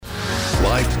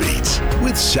Life Beats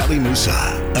with Sally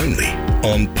Musa, only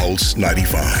on Pulse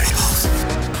 95.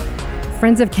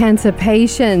 Friends of Cancer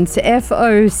Patients,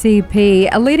 FOCP,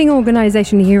 a leading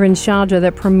organisation here in Sharjah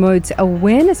that promotes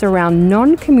awareness around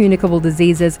non-communicable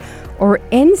diseases, or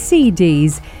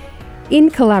NCDs, in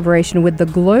collaboration with the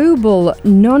Global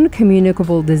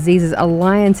Non-Communicable Diseases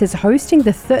Alliance, is hosting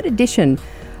the third edition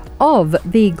of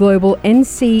the Global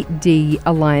NCD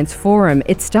Alliance Forum.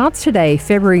 It starts today,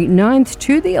 February 9th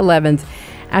to the 11th,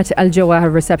 at Al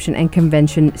Jawahar Reception and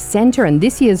Convention Centre. And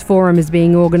this year's forum is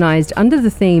being organised under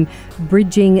the theme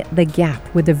Bridging the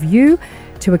Gap, with a view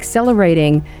to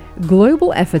accelerating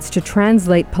global efforts to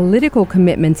translate political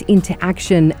commitments into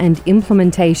action and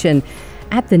implementation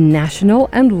at the national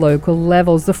and local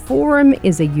levels. The forum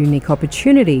is a unique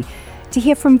opportunity to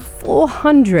hear from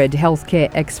 400 healthcare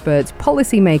experts,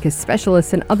 policymakers,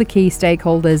 specialists and other key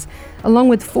stakeholders, along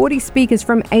with 40 speakers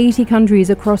from 80 countries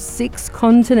across 6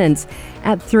 continents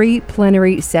at 3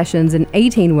 plenary sessions and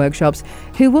 18 workshops,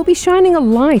 who will be shining a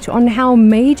light on how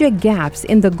major gaps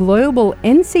in the global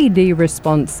NCD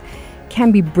response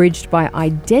can be bridged by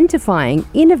identifying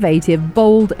innovative,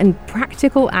 bold and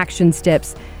practical action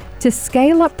steps to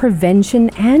scale up prevention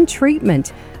and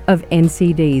treatment of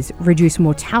NCDs, reduce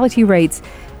mortality rates,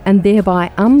 and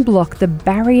thereby unblock the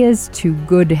barriers to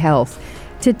good health.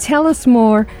 To tell us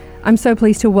more, I'm so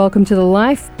pleased to welcome to the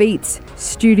Life Beats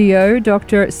studio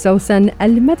Dr. Sowsan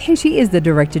Al-Madhi. She is the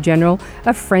Director General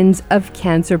of Friends of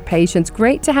Cancer Patients.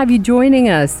 Great to have you joining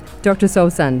us, Dr.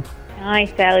 Sowsan. Hi,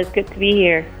 Sal. It's good to be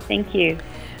here. Thank you.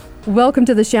 Welcome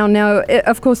to the show. Now,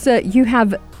 of course, you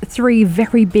have 3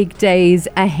 very big days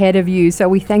ahead of you, so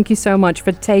we thank you so much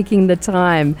for taking the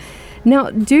time. Now,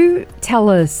 do tell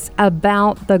us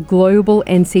about the Global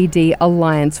NCD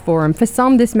Alliance Forum. For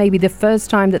some, this may be the first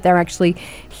time that they're actually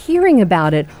hearing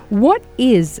about it. What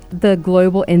is the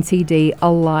Global NCD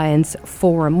Alliance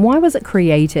Forum? Why was it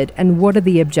created, and what are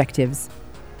the objectives?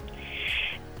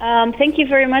 Thank you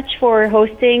very much for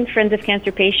hosting Friends of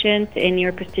Cancer Patients in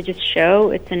your prestigious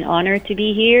show. It's an honor to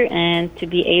be here and to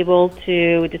be able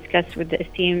to discuss with the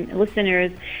esteemed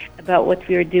listeners about what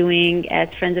we are doing as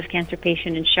Friends of Cancer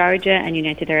Patients in Sharjah and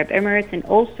United Arab Emirates, and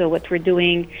also what we're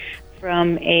doing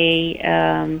from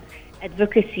a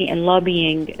advocacy and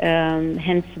lobbying,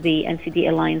 hence the NCD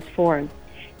Alliance Forum.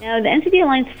 Now, the NCD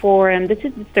Alliance Forum, this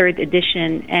is the 3rd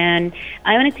edition, and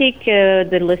I want to take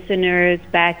the listeners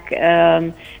back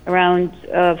around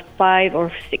 5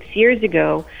 or 6 years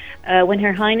ago when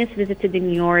Her Highness visited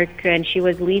New York, and she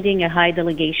was leading a high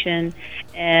delegation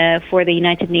for the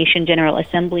United Nations General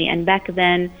Assembly. And back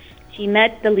then, she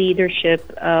met the leadership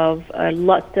of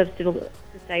lots of civil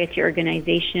society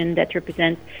organizations that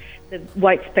represent the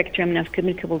wide spectrum of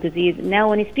communicable disease. Now,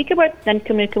 when we speak about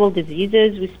non-communicable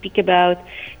diseases, we speak about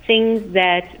things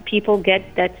that people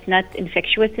get that's not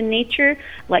infectious in nature,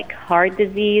 like heart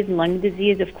disease, lung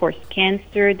disease, of course,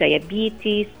 cancer,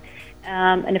 diabetes,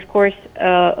 and of course,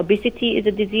 obesity is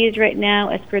a disease right now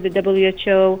as per the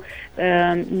WHO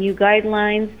new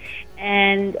guidelines.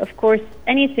 And of course,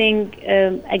 anything,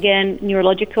 again,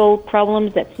 neurological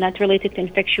problems that's not related to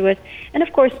infectious. And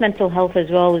of course, mental health as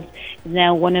well is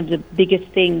now one of the biggest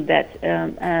things that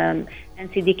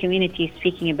NCD community is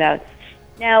speaking about.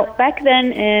 Now, back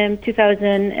then in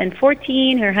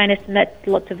 2014, Her Highness met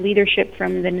lots of leadership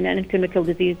from the Non-Communicable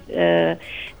Disease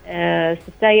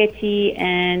Society,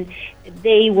 and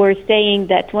they were saying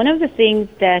that one of the things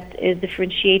that is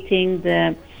differentiating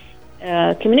the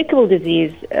communicable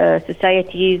disease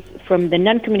societies from the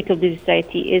non-communicable disease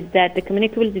society is that the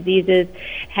communicable diseases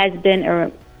has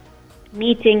been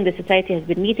the society has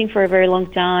been meeting for a very long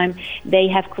time. They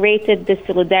have created this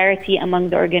solidarity among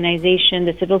the organization,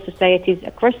 the civil societies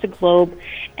across the globe,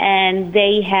 and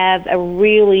they have a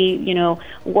really,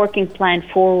 working plan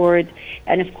forward,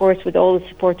 and of course with all the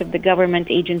support of the government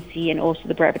agency and also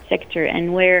the private sector.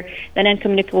 And where the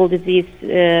non-communicable disease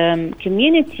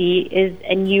community is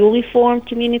a newly formed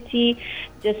community,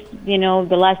 just,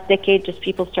 the last decade, just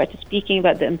people started speaking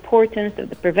about the importance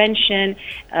of the prevention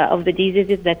of the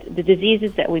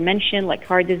diseases that we mentioned, like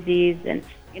heart disease, and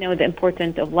the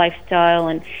importance of lifestyle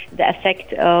and the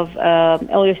effect of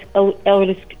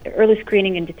early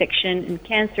screening and detection in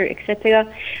cancer,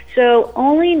 etc. So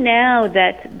only now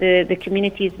that the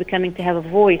community is becoming to have a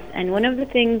voice, and one of the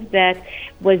things that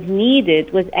was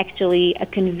needed was actually a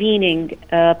convening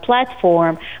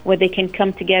platform where they can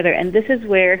come together, and this is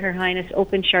where Her Highness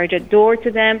opened Sharjah door to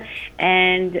them,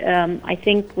 and I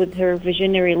think with her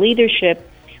visionary leadership,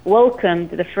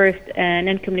 welcomed the first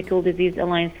Non-Communicable Disease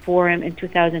Alliance Forum in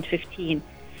 2015.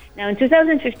 Now, in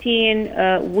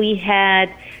 2015, we had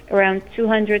around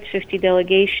 250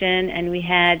 delegation, and we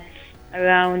had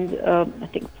around, I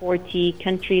think, 40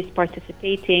 countries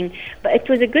participating. But it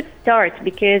was a good start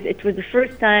because it was the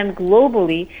first time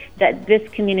globally that this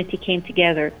community came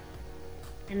together.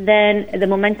 And then the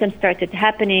momentum started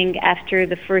happening after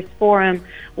the first forum,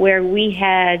 where we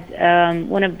had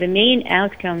one of the main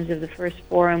outcomes of the first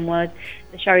forum was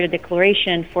the Sharjah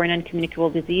Declaration for Non-Communicable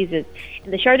Diseases.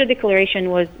 And the Sharjah Declaration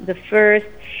was the first,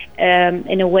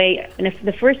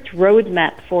 the first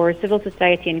roadmap for civil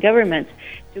society and government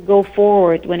to go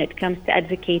forward when it comes to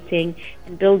advocating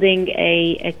and building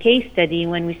a case study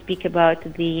when we speak about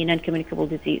the non-communicable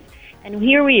disease. And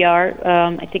here we are,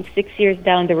 I think 6 years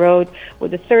down the road, with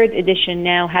the third edition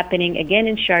now happening again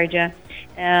in Sharjah.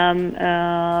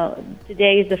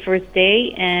 Today is the first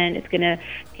day, and it's going to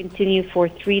continue for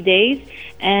 3 days.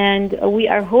 And we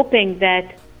are hoping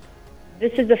that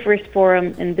this is the first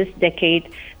forum in this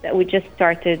decade that we just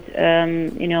started,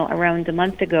 around a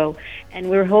month ago. And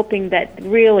we're hoping that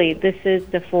really this is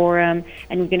the forum,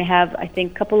 and we're going to have, I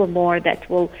think, a couple of more that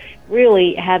will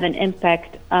really have an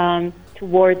impact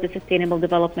towards the Sustainable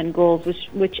Development Goals,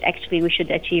 which actually we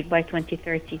should achieve by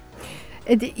 2030.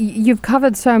 You've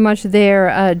covered so much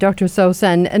there, Dr.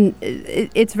 Sousan, and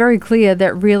it's very clear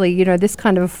that really, this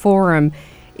kind of forum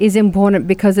is important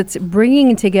because it's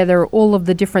bringing together all of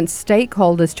the different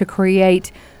stakeholders to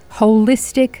create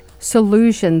holistic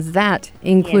solutions that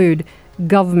include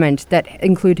government, that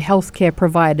include healthcare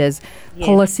providers,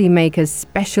 policymakers,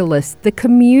 specialists, the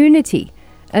community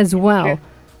as well. Sure.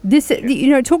 This,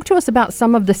 talk to us about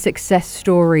some of the success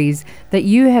stories that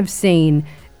you have seen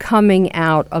coming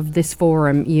out of this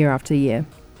forum year after year.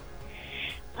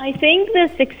 I think the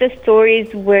success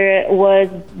stories was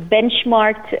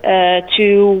benchmarked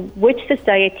to which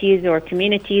societies or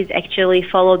communities actually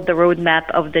followed the roadmap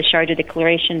of the Sharjah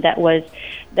Declaration that was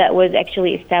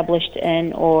actually established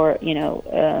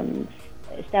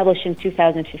established in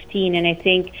 2015. And I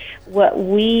think what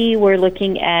we were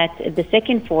looking at the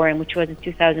second forum, which was in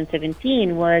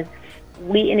 2017, was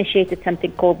we initiated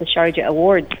something called the Sharjah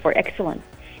Awards for Excellence.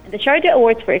 And the Sharjah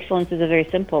Awards for Excellence is very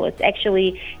simple. It's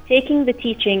actually taking the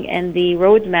teaching and the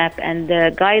roadmap and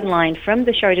the guideline from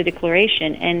the Sharjah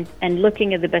Declaration and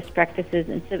looking at the best practices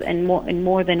in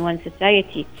more than one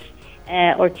society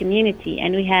or community.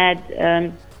 And we had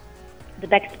the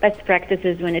best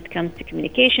practices when it comes to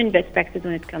communication, best practices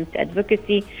when it comes to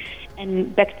advocacy,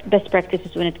 and best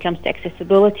practices when it comes to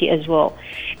accessibility as well.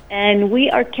 And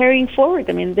we are carrying forward.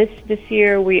 I mean, this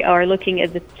year we are looking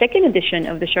at the second edition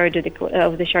of the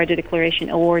Sharjah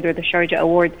Declaration Award, or the Sharjah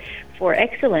Award for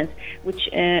Excellence, which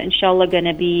inshallah going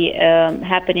to be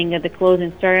happening at the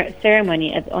closing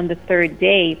ceremony on the third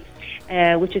day.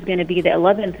 Which is going to be the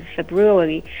 11th of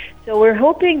February. So we're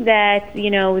hoping that,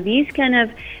 these kind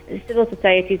of civil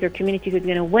societies or communities who's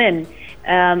going to win,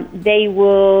 they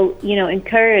will,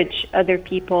 encourage other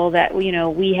people that,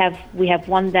 we have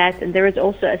won that. And there is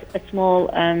also a small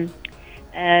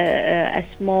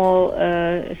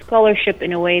scholarship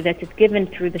in a way that is given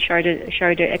through the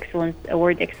Sharjah Excellence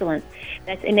Award Excellence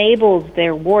that enables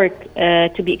their work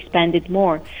to be expanded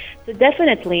more. So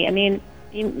definitely, I mean,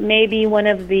 maybe one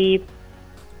of the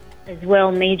as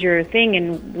well major thing,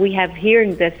 and we have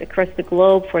hearing this across the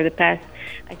globe for the past,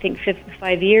 I think,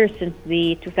 5 years since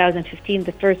the 2015,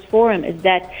 the first forum, is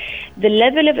that the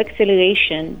level of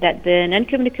acceleration that the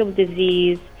non-communicable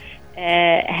disease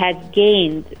has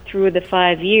gained through the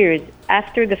 5 years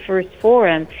after the first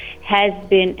forum has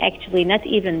been actually not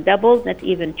even doubled, not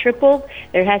even tripled.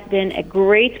 There has been a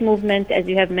great movement, as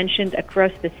you have mentioned,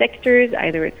 across the sectors,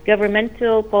 either it's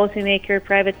governmental, policymaker,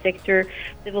 private sector,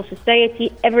 civil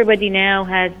society. Everybody now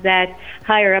has that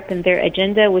higher up in their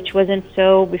agenda, which wasn't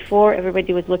so before.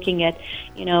 Everybody was looking at,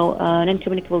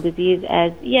 non-communicable disease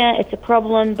as, it's a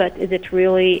problem, but is it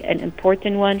really an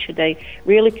important one? Should I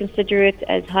really consider it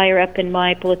as higher up in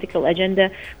my political agenda?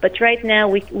 But right now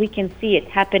we can see it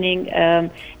happening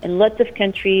in lots of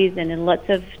countries and in lots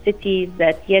of cities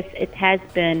that, yes, it has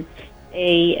been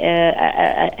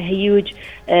a huge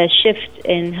shift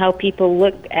in how people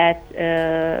look at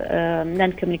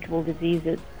non-communicable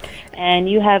diseases. And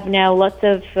you have now lots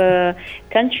of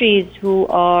countries who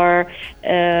are,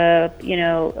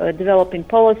 developing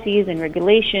policies and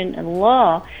regulation and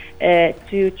law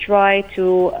to try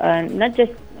to not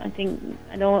just, I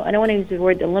don't want to use the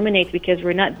word eliminate because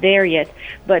we're not there yet,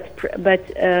 but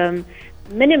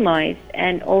minimize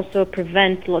and also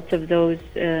prevent lots of those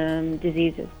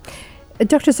diseases.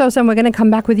 Dr. Sousan, we're going to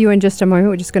come back with you in just a moment.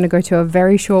 We're just going to go to a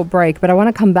very short break, but I want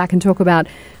to come back and talk about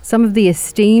some of the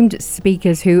esteemed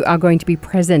speakers who are going to be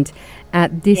present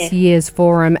at this year's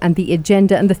forum and the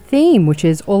agenda and the theme, which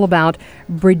is all about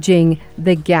bridging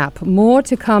the gap. More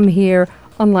to come here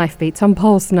on Life Beats on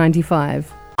Pulse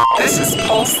 95. This is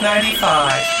Pulse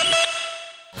 95.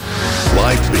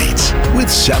 Live Beats with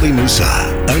Sally Musa,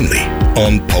 only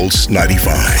on Pulse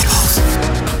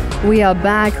 95. We are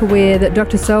back with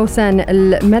Dr. Sosan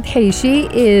Al-Madhi. She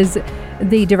is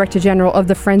the Director General of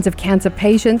the Friends of Cancer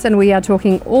Patients, and we are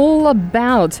talking all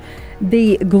about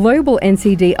the Global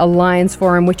NCD Alliance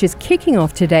Forum, which is kicking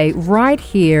off today right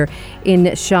here in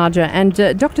Sharjah. And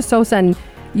Dr. Sosan,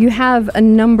 you have a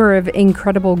number of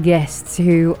incredible guests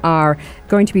who are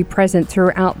going to be present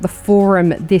throughout the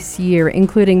forum this year,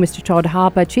 including Mr. Todd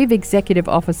Harper, Chief Executive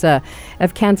Officer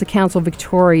of Cancer Council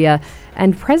Victoria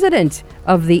and President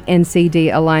of the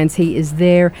NCD Alliance. He is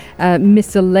there.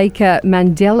 Mr. Leica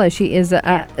Mandela, she is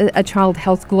a Child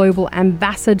Health Global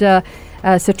Ambassador.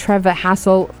 Sir Trevor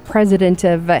Hassel, President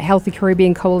of Healthy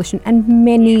Caribbean Coalition, and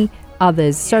many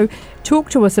others. So talk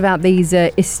to us about these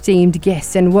esteemed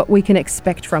guests and what we can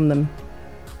expect from them.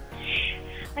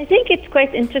 I think it's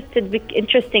quite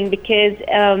interesting because,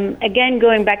 again,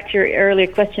 going back to your earlier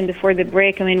question before the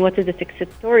break, I mean, what is the success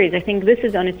stories? I think this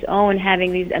is on its own,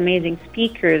 having these amazing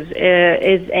speakers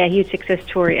is a huge success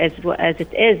story as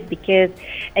it is, because,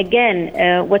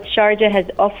 again, what Sharjah has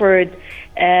offered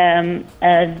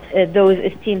those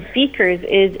esteemed speakers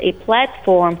is a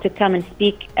platform to come and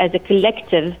speak as a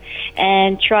collective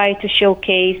and try to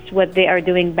showcase what they are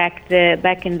doing back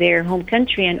in their home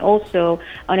country and also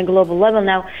on a global level.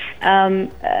 Now,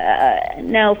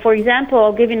 for example,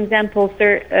 I'll give you an example.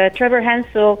 Sir Trevor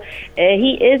Hassel,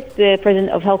 he is the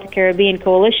president of Healthy Caribbean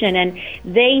Coalition, and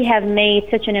they have made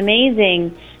such an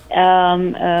amazing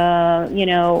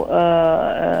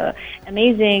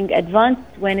amazing advance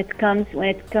when it comes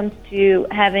to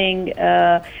having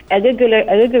a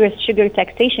rigorous sugar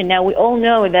taxation. Now, we all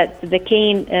know that that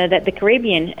the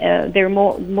Caribbean, their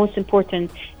most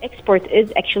important export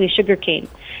is actually sugar cane.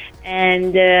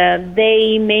 And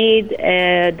they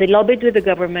lobbied with the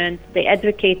government, they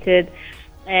advocated,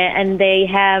 and they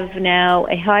have now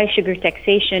a high sugar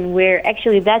taxation, where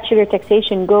actually that sugar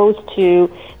taxation goes to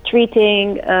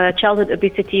treating childhood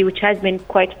obesity, which has been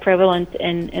quite prevalent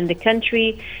in their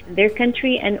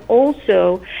country, and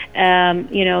also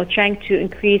trying to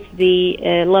increase the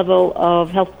level of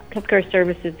healthcare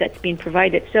services that's being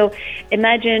provided. So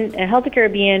imagine a Healthy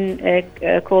Caribbean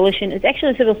Coalition is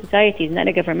actually a civil society. It's not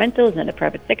a governmental, it's not a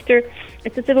private sector.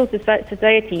 It's a civil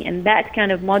society, and that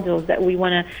kind of models that we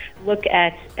want to look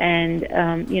at and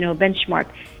benchmark.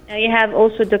 Now you have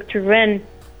also Dr. Ren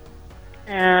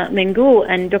Mengu,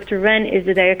 and Dr. Ren is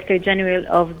the Director General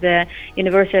of the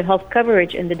Universal Health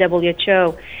Coverage in the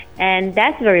WHO. And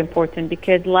that's very important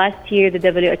because last year the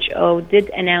WHO did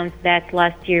announce that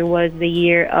last year was the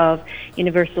year of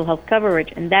universal health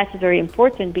coverage. And that's very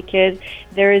important because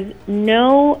there's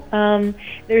no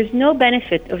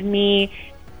benefit of me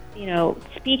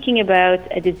speaking about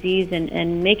a disease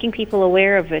and making people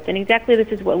aware of it. And exactly this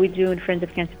is what we do in Friends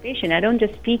of Cancer Patients. I don't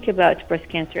just speak about breast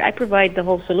cancer. I provide the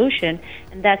whole solution,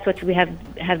 and that's what we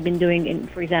have been doing in,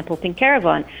 for example, Pink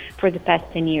Caravan for the past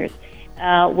 10 years,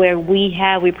 where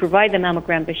we provide the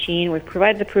mammogram machine, we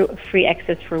provide the free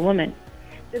access for women.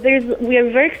 So we are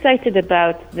very excited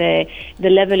about the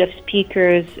level of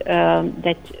speakers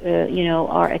that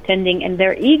are attending, and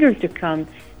they're eager to come.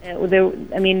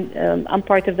 I'm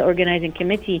part of the organizing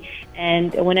committee,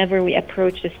 and whenever we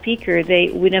approach the speaker,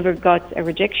 we never got a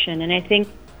rejection. And I think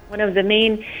one of the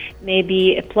main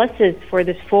maybe pluses for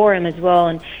this forum as well,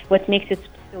 and what makes it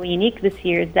so unique this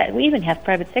year, is that we even have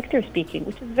private sector speaking,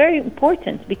 which is very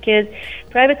important because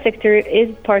private sector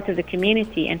is part of the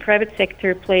community, and private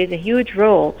sector plays a huge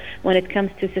role when it comes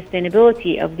to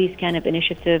sustainability of these kind of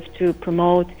initiatives to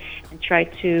promote and try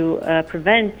to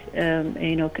prevent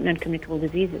non-communicable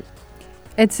diseases.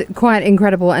 It's quite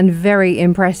incredible and very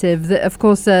impressive. Of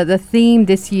course, the theme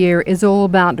this year is all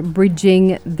about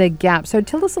bridging the gap. So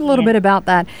tell us a little bit about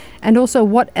that, and also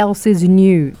what else is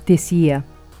new this year.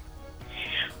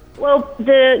 Well,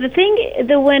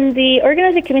 when the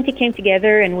organizing committee came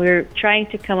together and we're trying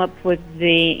to come up with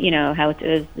how it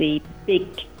is the big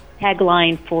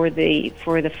tagline for the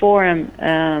forum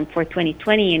for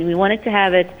 2020, and we wanted to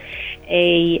have it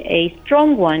a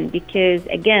strong one because,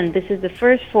 again, this is the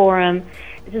first forum.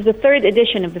 This is the third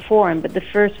edition of the forum, but the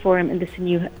first forum in this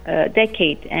new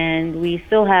decade, and we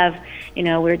still have,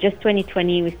 we're just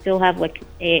 2020. We still have like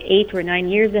 8 or 9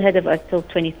 years ahead of us till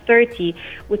 2030,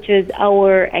 which is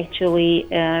our actually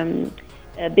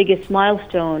biggest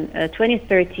milestone.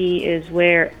 2030 is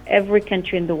where every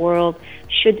country in the world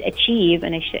should achieve,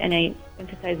 and I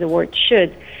emphasize the word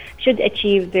should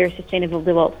achieve their sustainable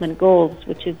development goals,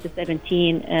 which is the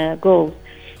 17 goals.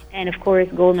 And of course,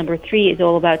 goal number 3 is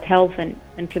all about health and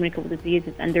communicable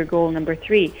diseases under goal number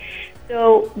 3.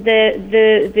 So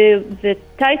the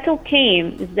title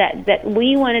came is that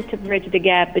we wanted to bridge the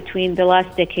gap between the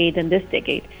last decade and this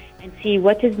decade and see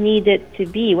what is needed to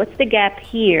be. What's the gap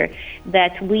here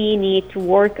that we need to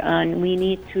work on, we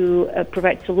need to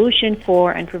provide solution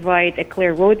for and provide a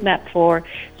clear roadmap for,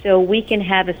 so we can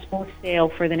have a smooth sail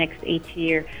for the next 8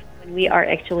 years when we are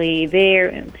actually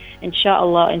there,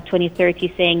 inshallah, in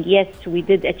 2030, saying, yes, we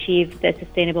did achieve the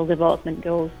Sustainable Development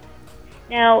Goals.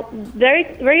 Now, very,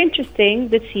 very interesting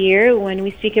this year when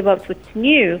we speak about what's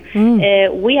new,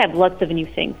 we have lots of new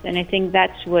things. And I think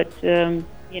that's what,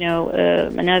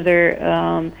 another,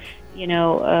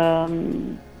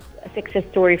 a success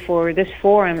story for this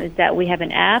forum is that we have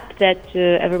an app that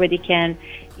everybody can,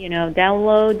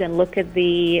 download and look at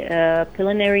the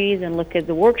plenaries and look at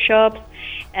the workshops.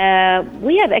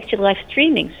 We have actually live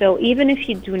streaming, so even if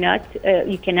you do not,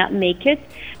 you cannot make it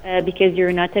because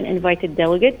you're not an invited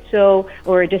delegate, or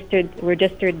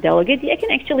registered delegate, you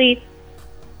can actually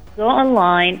go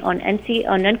online on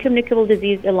Non-Communicable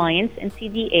Disease Alliance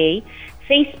 (NCDA)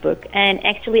 Facebook and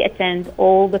actually attend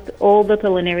all the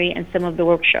plenary and some of the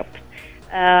workshops.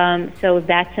 So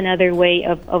that's another way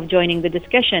of joining the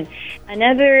discussion.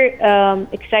 Another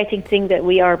exciting thing that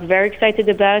we are very excited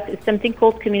about is something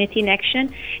called Community in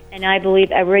Action, and I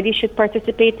believe everybody should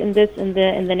participate in this in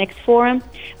the next forum.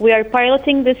 We are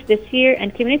piloting this year,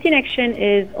 and Community in Action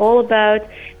is all about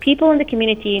people in the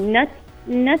community, not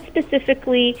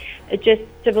specifically just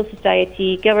civil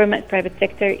society, government, private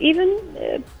sector, even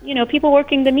people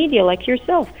working in the media like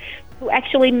yourself, who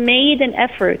actually made an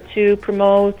effort to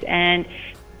promote and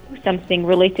do something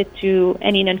related to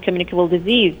any non-communicable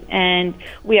disease. And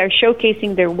we are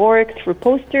showcasing their work through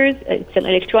posters. It's an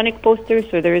electronic poster,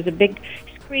 so there is a big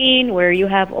screen where you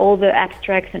have all the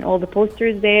abstracts and all the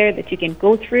posters there that you can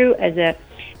go through as a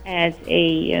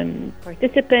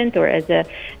participant or as a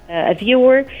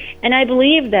viewer. And I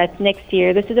believe that next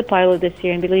year, this is a pilot this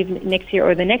year, and I believe next year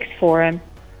or the next forum,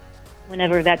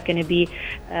 whenever that's going to be,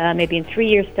 maybe in 3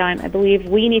 years' time, I believe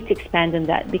we need to expand on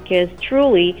that, because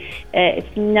truly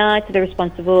it's not the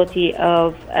responsibility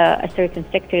of a certain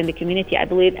sector in the community. I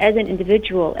believe as an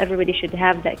individual, everybody should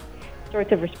have that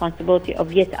sort of responsibility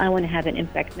of, yes, I want to have an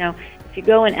impact. Now, if you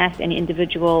go and ask any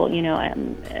individual,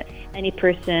 any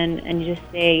person, and you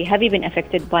just say, have you been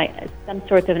affected by some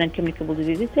sort of non-communicable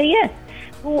disease? They say yes.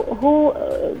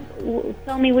 Who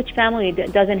tell me which family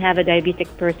doesn't have a diabetic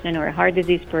person or a heart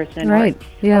disease person, right?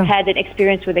 Or had an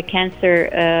experience with a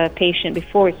cancer patient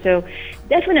before. So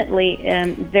definitely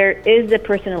there is a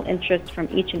personal interest from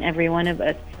each and every one of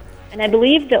us. And I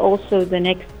believe that also the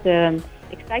next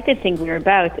exciting thing we're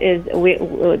about is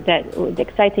the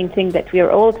exciting thing that we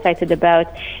are all excited about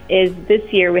is this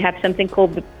year we have something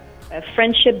called the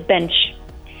Friendship Bench.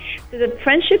 So the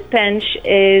Friendship Bench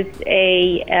is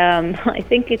I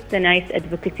think it's a nice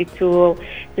advocacy tool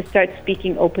to start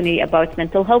speaking openly about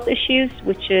mental health issues,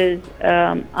 which is,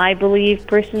 I believe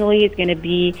personally, is going to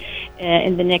be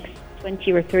in the next 20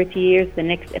 or 30 years, the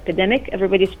next epidemic.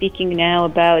 Everybody's speaking now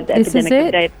about the epidemic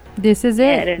of diabetes. This is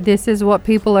it. This is what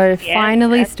people are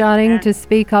finally starting to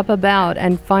speak up about,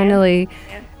 and finally...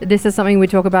 This is something we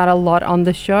talk about a lot on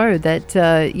the show, that,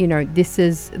 this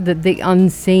is the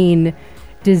unseen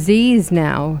disease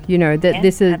now, that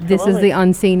this is the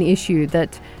unseen issue,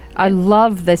 that I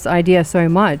love this idea so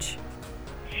much.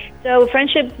 So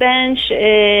Friendship Bench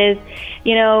is,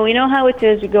 you know how it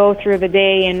is, we go through the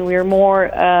day and we're more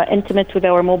intimate with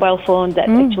our mobile phone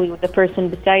than actually with the person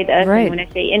beside us. Right. And when I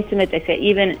say intimate, I say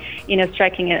even,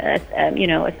 striking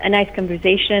a nice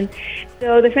conversation.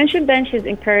 So the Friendship Bench is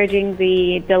encouraging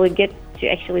the delegates to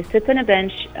actually sit on a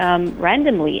bench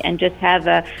randomly and just have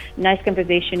a nice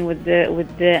conversation with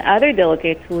the other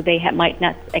delegates who they might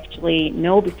not actually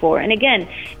know before. And again,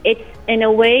 it's in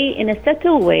a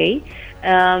subtle way,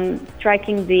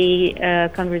 striking the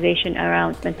conversation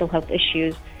around mental health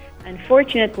issues.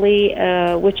 Unfortunately,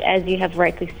 which, as you have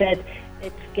rightly said,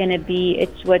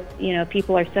 it's what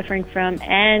people are suffering from,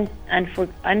 and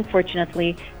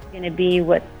unfortunately, it's going to be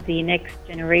what the next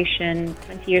generation,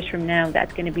 20 years from now,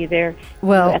 that's going to be their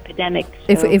epidemic.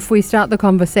 So. If we start the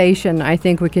conversation, I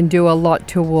think we can do a lot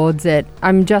towards it.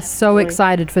 I'm just so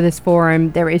excited for this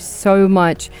forum. There is so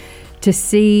much to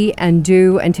see and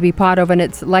do and to be part of. And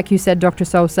it's like you said, Dr.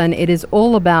 Sousan, it is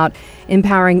all about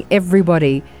empowering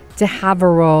everybody to have a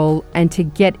role and to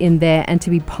get in there and to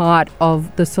be part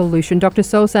of the solution. Dr.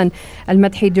 Sousan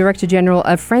Al-Madhi, Director General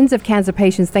of Friends of Cancer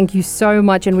Patients, thank you so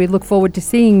much, and we look forward to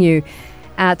seeing you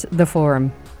at the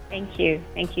forum. Thank you.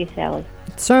 Thank you, Sally.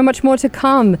 So much more to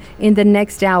come in the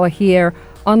next hour here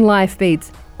on Life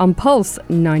Beats on Pulse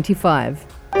 95.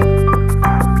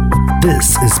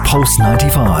 This is Pulse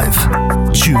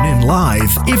 95. Tune in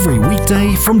live every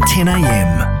weekday from 10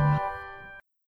 a.m.